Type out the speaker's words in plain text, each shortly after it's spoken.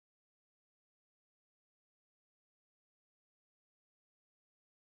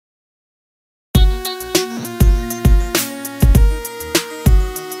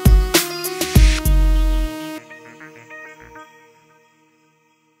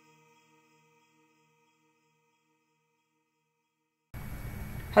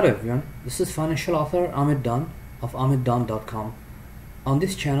Hello everyone, this is financial author Ahmed Dawn of ahmeddawn.com. On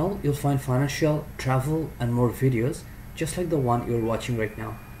this channel, you'll find financial, travel, and more videos just like the one you're watching right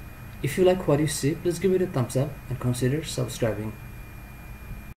now. If you like what you see, please give it a thumbs up and consider subscribing.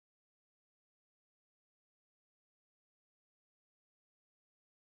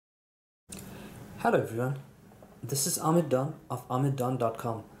 Hello everyone, this is Ahmed Dawn of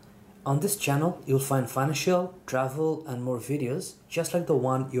ahmeddawn.com. On this channel, you'll find financial, travel, and more videos just like the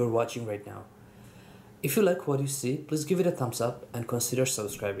one you're watching right now. If you like what you see, please give it a thumbs up and consider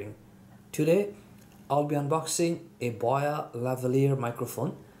subscribing. Today, I'll be unboxing a Boya Lavalier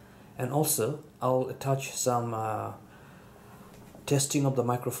microphone, and also I'll attach some testing of the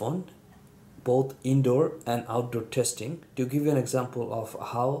microphone, both indoor and outdoor testing, to give you an example of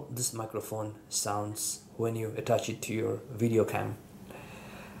how this microphone sounds when you attach it to your video cam.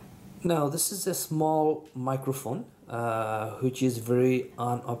 Now, this is a small microphone which is very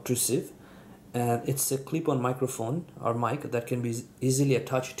unobtrusive, and it's a clip-on microphone or mic that can be easily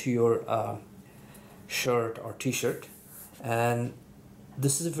attached to your shirt or t-shirt, and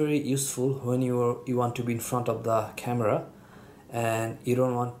this is very useful when you want to be in front of the camera and you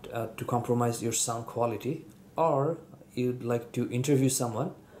don't want to compromise your sound quality, or you'd like to interview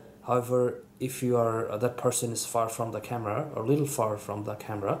someone. However, if you are that person is far from the camera or a little far from the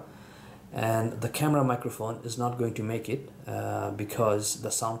camera, and the camera microphone is not going to make it because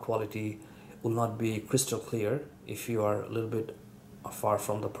the sound quality will not be crystal clear if you are a little bit far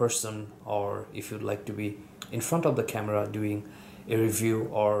from the person, or if you'd like to be in front of the camera doing a review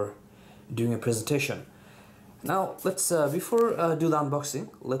or doing a presentation. Now let's before do the unboxing,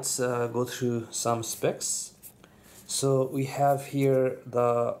 let's go through some specs. So we have here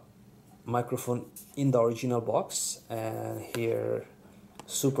the microphone in the original box, and here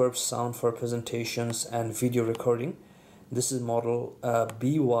superb sound for presentations and video recording. This is model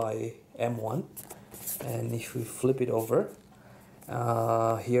Boya-By-M1, and if we flip it over,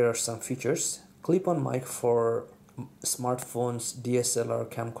 here are some features. Clip-on mic for smartphones, DSLR,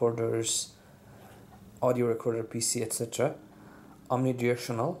 camcorders, audio recorder, PC, etc. Omni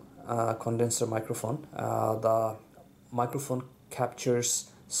directional condenser microphone. The microphone captures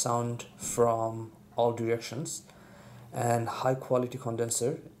sound from all directions, and high quality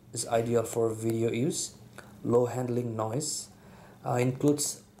condenser is ideal for video use. Low handling noise.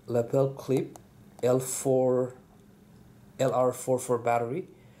 Includes lapel clip, LR4 battery,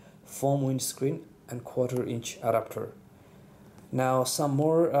 foam windscreen, and 1/4-inch adapter. Now some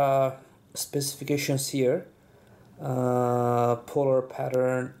more specifications here. Polar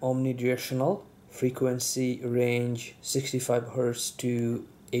pattern, omnidirectional, frequency range 65 Hz to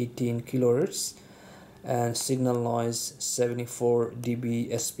 18 kHz, and signal noise 74 dB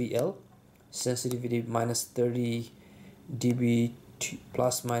SPL, sensitivity -30 dB to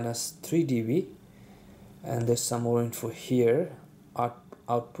 ±3 dB, and there's some more info here.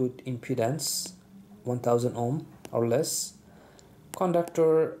 Output impedance 1000 ohm or less.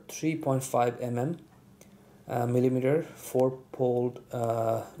 Conductor 3.5 millimeter 4-pole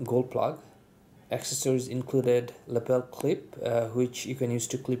gold plug. Accessories included lapel clip, which you can use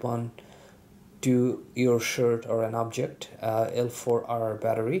to clip on to your shirt or an object. L4R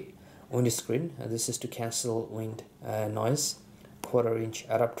battery. Windscreen, this is to cancel wind noise. 1/4-inch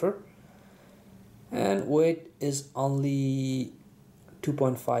adapter, and weight is only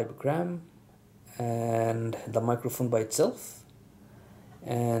 2.5 gram, and the microphone by itself,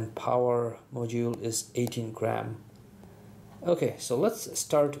 and power module is 18 gram. Okay, so let's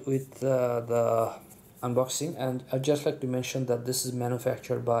start with the unboxing, and I'd just like to mention that this is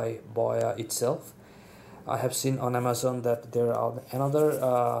manufactured by Boya itself. I have seen on Amazon that there are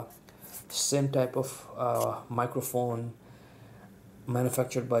another same type of microphone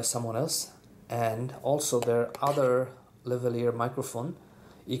manufactured by someone else, and also there are other lavalier microphone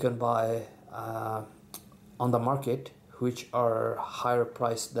you can buy on the market which are higher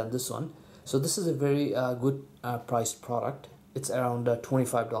priced than this one. So this is a very good priced product. It's around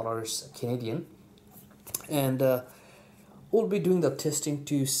 $25 Canadian, and we'll be doing the testing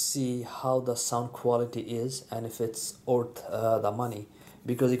to see how the sound quality is and if it's worth the money,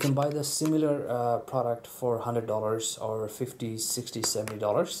 because you can buy the similar product for $100 or $50, $60,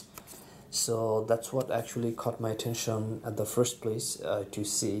 $70. So that's what actually caught my attention at the first place, to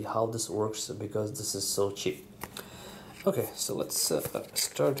see how this works, because this is so cheap. Okay, so let's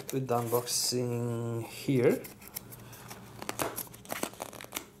start with the unboxing here.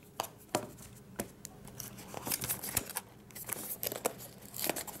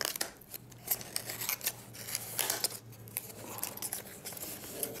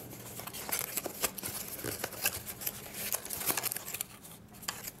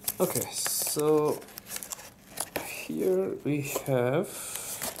 Okay, so here we have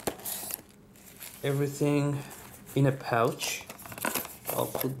everything in a pouch. I'll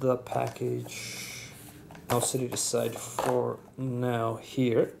put the package, I'll set it aside for now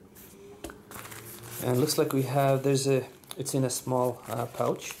here. And looks like we have, it's in a small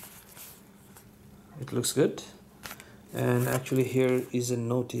pouch. It looks good. And actually here is a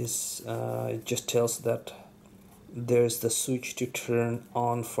notice. It just tells that there's the switch to turn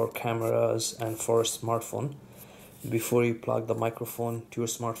on for cameras and for a smartphone. Before you plug the microphone to your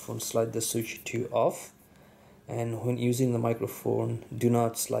smartphone, slide the switch to off. And when using the microphone, do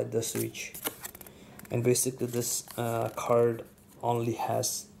not slide the switch. And basically this card only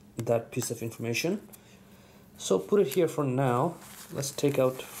has that piece of information. So put it here for now. Let's take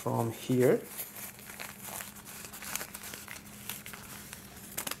out from here.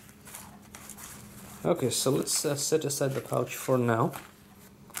 Okay, so let's set aside the pouch for now.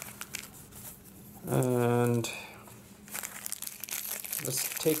 And let's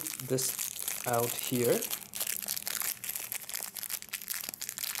take this out here.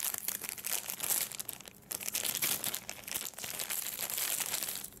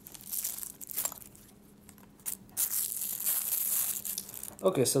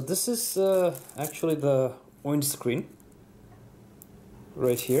 Okay, so this is actually the windscreen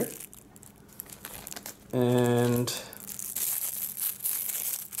right here. And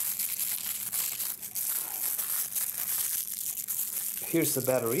here's the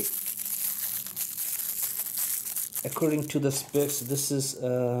battery. According to the specs, this is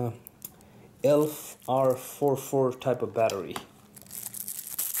LR44 type of battery.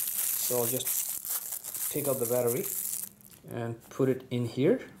 So I'll just take out the battery and put it in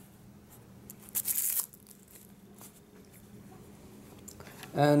here.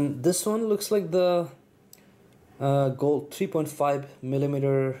 And this one looks like the gold 3.5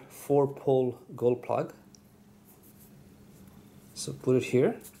 millimeter 4-pole gold plug. So put it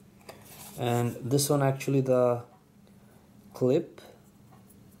here. And this one actually the clip,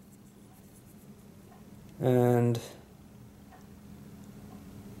 and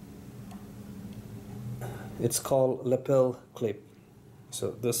it's called lapel clip. So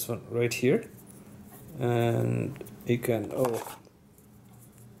this one right here, and you can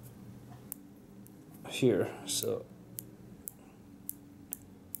here. So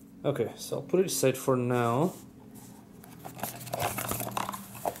okay, so I'll put it aside for now.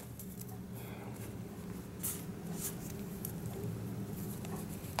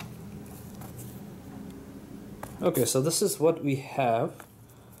 Okay, so this is what we have,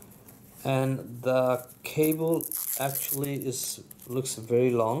 and the cable actually looks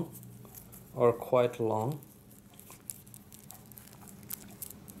very long, or quite long.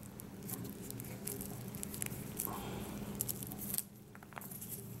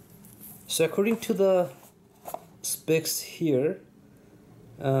 So according to the specs here,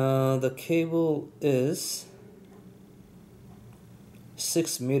 the cable is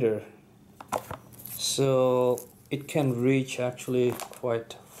 6 meters. So it can reach actually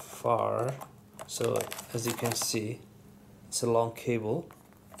quite far. So as you can see, it's a long cable.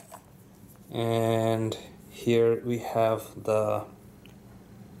 And here we have the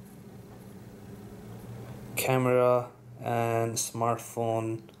camera and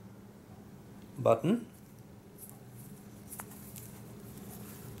smartphone button.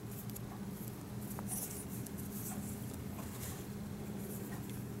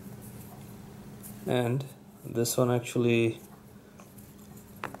 And this one actually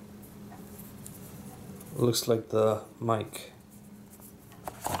looks like the mic.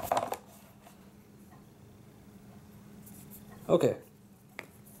 Okay,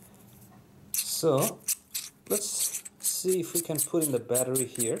 so let's see if we can put in the battery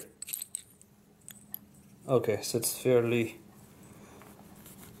here. Okay, so it's fairly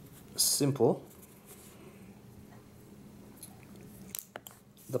simple.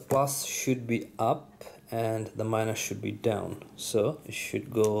 The plus should be up and the minus should be down. So it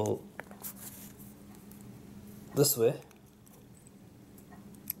should go this way.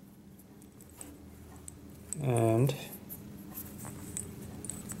 And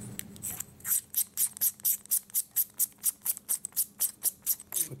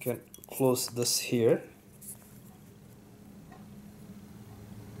we can close this here.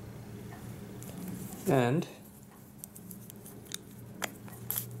 And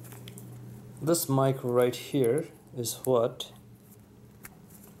this mic right here is what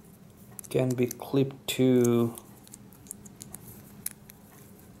can be clipped to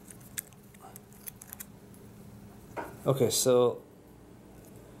so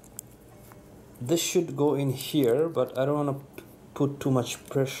this should go in here, but I don't want to put too much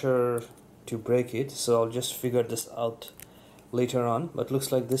pressure to break it, so I'll just figure this out later on. But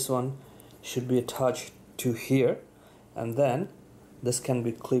looks like this one should be attached to here, and then this can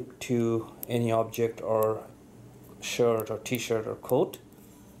be clipped to any object or shirt or t-shirt or coat,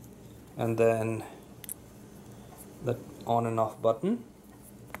 and then the on and off button,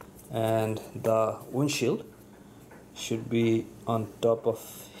 and the windshield should be on top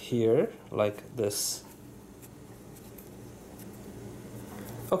of here like this.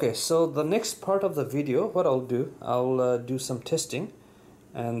 Okay, so the next part of the video, what I'll do some testing,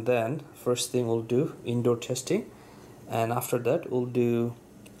 and then first thing we'll do indoor testing, and after that we'll do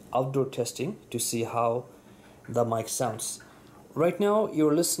outdoor testing to see how the mic sounds. Right now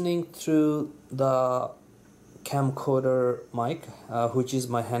you're listening through the camcorder mic, which is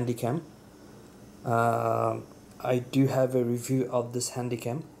my Handycam. I do have a review of this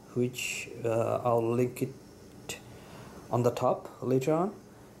Handycam, which I'll link it on the top later on.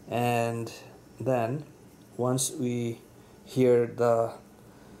 And then once we hear the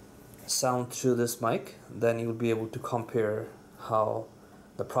sound through this mic, then you'll be able to compare how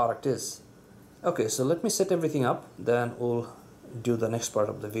the product is. Okay, so let me set everything up, then we'll do the next part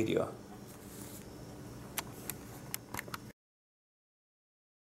of the video.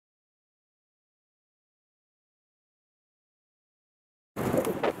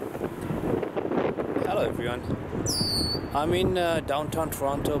 Hello everyone, I'm in downtown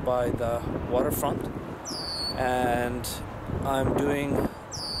Toronto by the waterfront, and I'm doing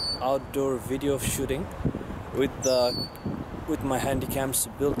outdoor video shooting with my Handycam's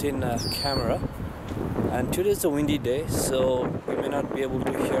built-in camera. And today is a windy day, so you may not be able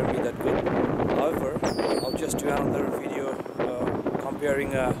to hear me that good. However, I'll just do another video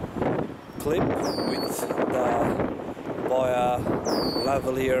comparing a clip with the Boya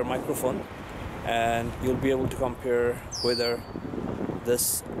Lavalier microphone, and you'll be able to compare whether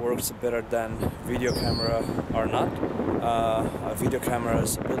this works better than video camera or not. A video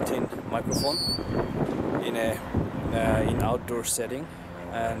camera's built-in microphone in outdoor setting,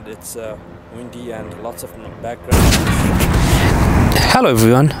 and it's windy and lots of background. Hello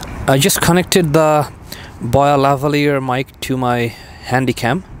everyone, I just connected the Boya Lavalier mic to my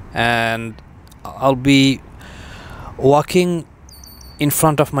Handycam, and I'll be walking in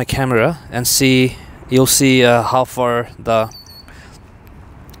front of my camera and you'll see how far the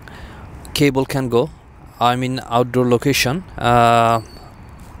cable can go. I'm in outdoor location.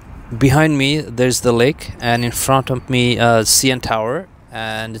 Behind me there's the lake, and in front of me CN Tower,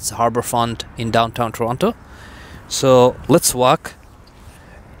 and it's Harbourfront in downtown Toronto. So let's walk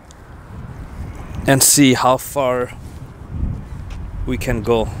and see how far we can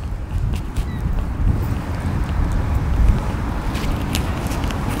go.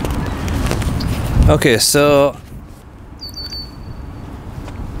 Okay, so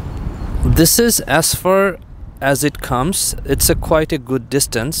this is as far as it comes. It's quite a good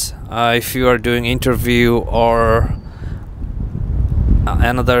distance if you are doing interview or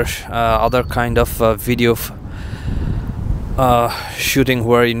other kind of video shooting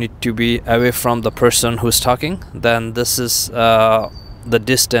where you need to be away from the person who's talking. Then this is the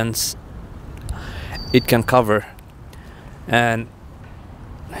distance it can cover, and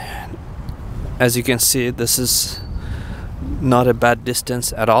as you can see, this is not a bad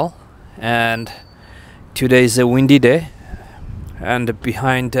distance at all. And today is a windy day, and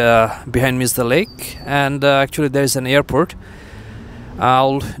behind me is the lake, and actually there is an airport.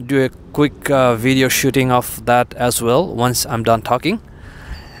 I'll do a quick video shooting of that as well once I'm done talking.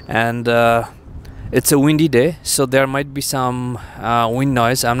 And it's a windy day, so there might be some wind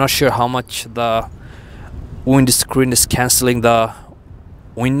noise. I'm not sure how much the wind screen is cancelling the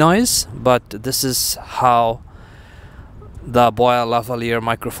wind noise, but this is how the Boya Lavalier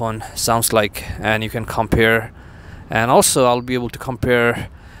microphone sounds like, and you can compare. And also I'll be able to compare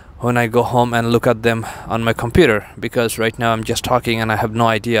when I go home and look at them on my computer, because right now I'm just talking and I have no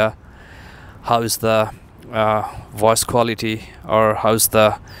idea how is the voice quality or how's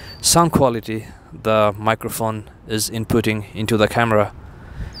the sound quality the microphone is inputting into the camera.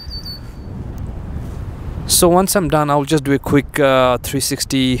 So once I'm done, I'll just do a quick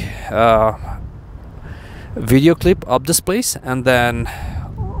 360 video clip of this place, and then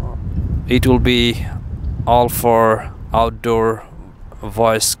it will be all for outdoor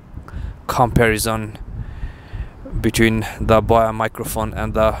voice comparison between the Boya microphone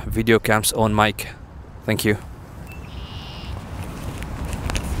and the video cam's own mic. Thank you.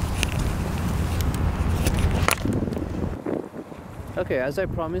 Okay, as I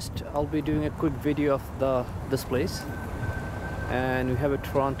promised, I'll be doing a quick video of this place, and we have a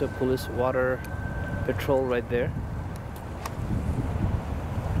Toronto Police Water Patrol right there.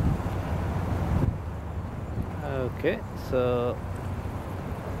 Okay, so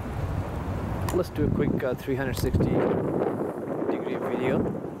let's do a quick 360-degree video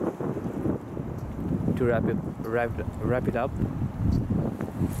to wrap it up.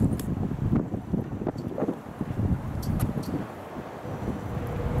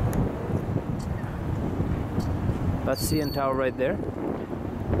 That's CN Tower right there.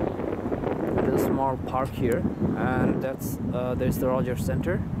 There's a small park here, and there's the Rogers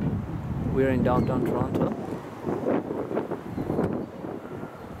Center. We're in downtown Toronto,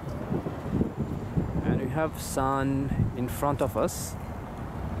 and we have sun in front of us.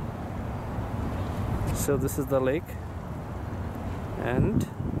 So this is the lake, and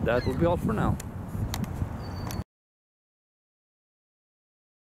that will be all for now.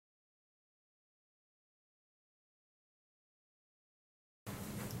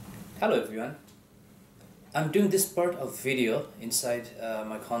 Hello everyone. I'm doing this part of video inside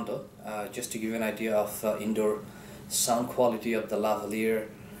my condo just to give you an idea of indoor sound quality of the lavalier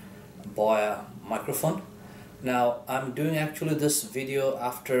Boya microphone. Now I'm doing actually this video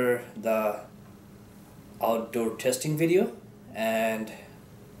after the outdoor testing video, and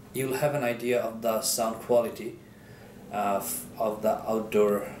you'll have an idea of the sound quality of the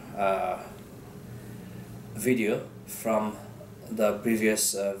outdoor video from the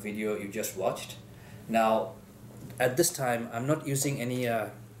previous video you just watched. Now at this time I'm not using any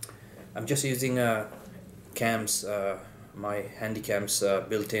I'm just using cams, my Handycam's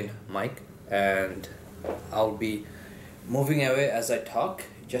built-in mic, and I'll be moving away as I talk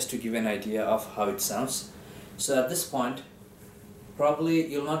just to give an idea of how it sounds. So at this point probably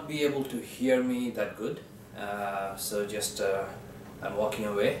you'll not be able to hear me that good, so just I'm walking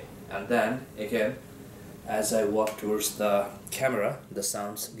away, and then again as I walk towards the camera the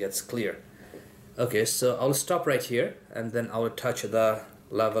sounds gets clear. Okay, so I'll stop right here, and then I'll touch the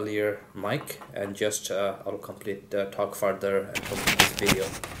lavalier mic and just I'll talk further and complete this video.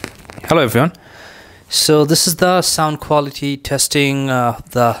 Hello everyone. So this is the sound quality testing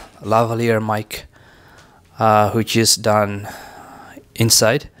the lavalier mic which is done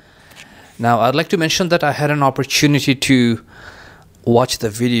inside. Now I'd like to mention that I had an opportunity to watch the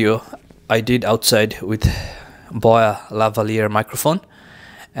video I did outside with Boya lavalier microphone,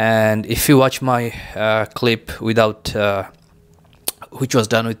 and if you watch my clip without which was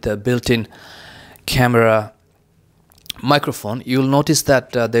done with the built-in camera microphone, you'll notice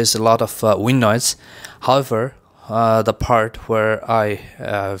that there's a lot of wind noise. However, the part where I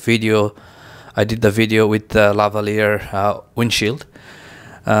did the video with the lavalier windshield,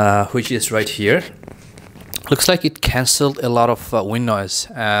 which is right here, looks like it cancelled a lot of wind noise,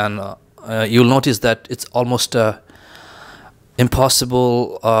 and you'll notice that it's almost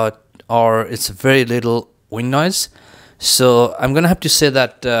impossible or it's very little wind noise. So I'm gonna have to say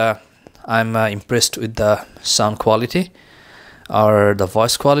that I'm impressed with the sound quality or the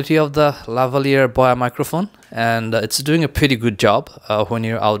voice quality of the lavalier Boya microphone, and it's doing a pretty good job when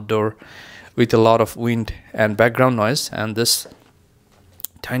you're outdoor with a lot of wind and background noise, and this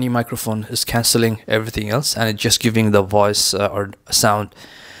tiny microphone is cancelling everything else and it's just giving the voice or sound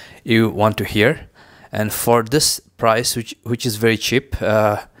you want to hear. And for this price, which is very cheap,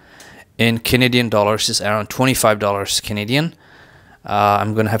 in Canadian dollars is around $25 Canadian,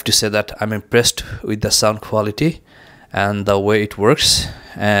 I'm gonna have to say that I'm impressed with the sound quality and the way it works,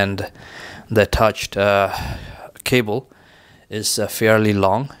 and the attached cable is fairly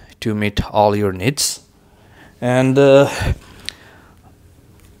long to meet all your needs. And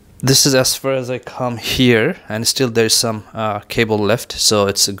this is as far as I come here, and still there's some cable left, so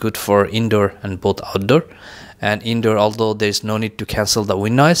it's good for indoor and both outdoor. And indoor, although there's no need to cancel the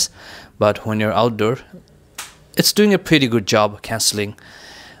wind noise, but when you're outdoor it's doing a pretty good job cancelling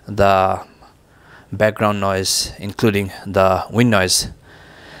the background noise, including the wind noise.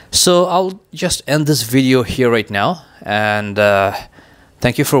 So I'll just end this video here right now, and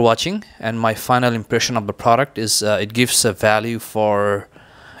thank you for watching. And my final impression of the product is it gives a value for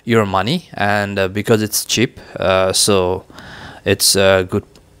your money, and because it's cheap, so it's a good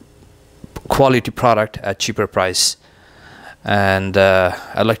quality product at cheaper price. And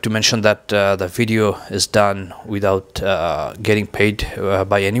I'd like to mention that the video is done without getting paid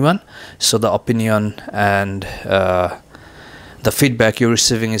by anyone, so the opinion and the feedback you're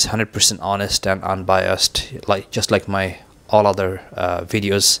receiving is 100% honest and unbiased, just like my all other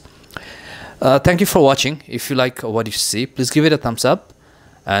videos. Thank you for watching. If you like what you see, please give it a thumbs up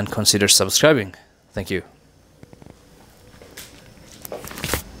and consider subscribing. Thank you.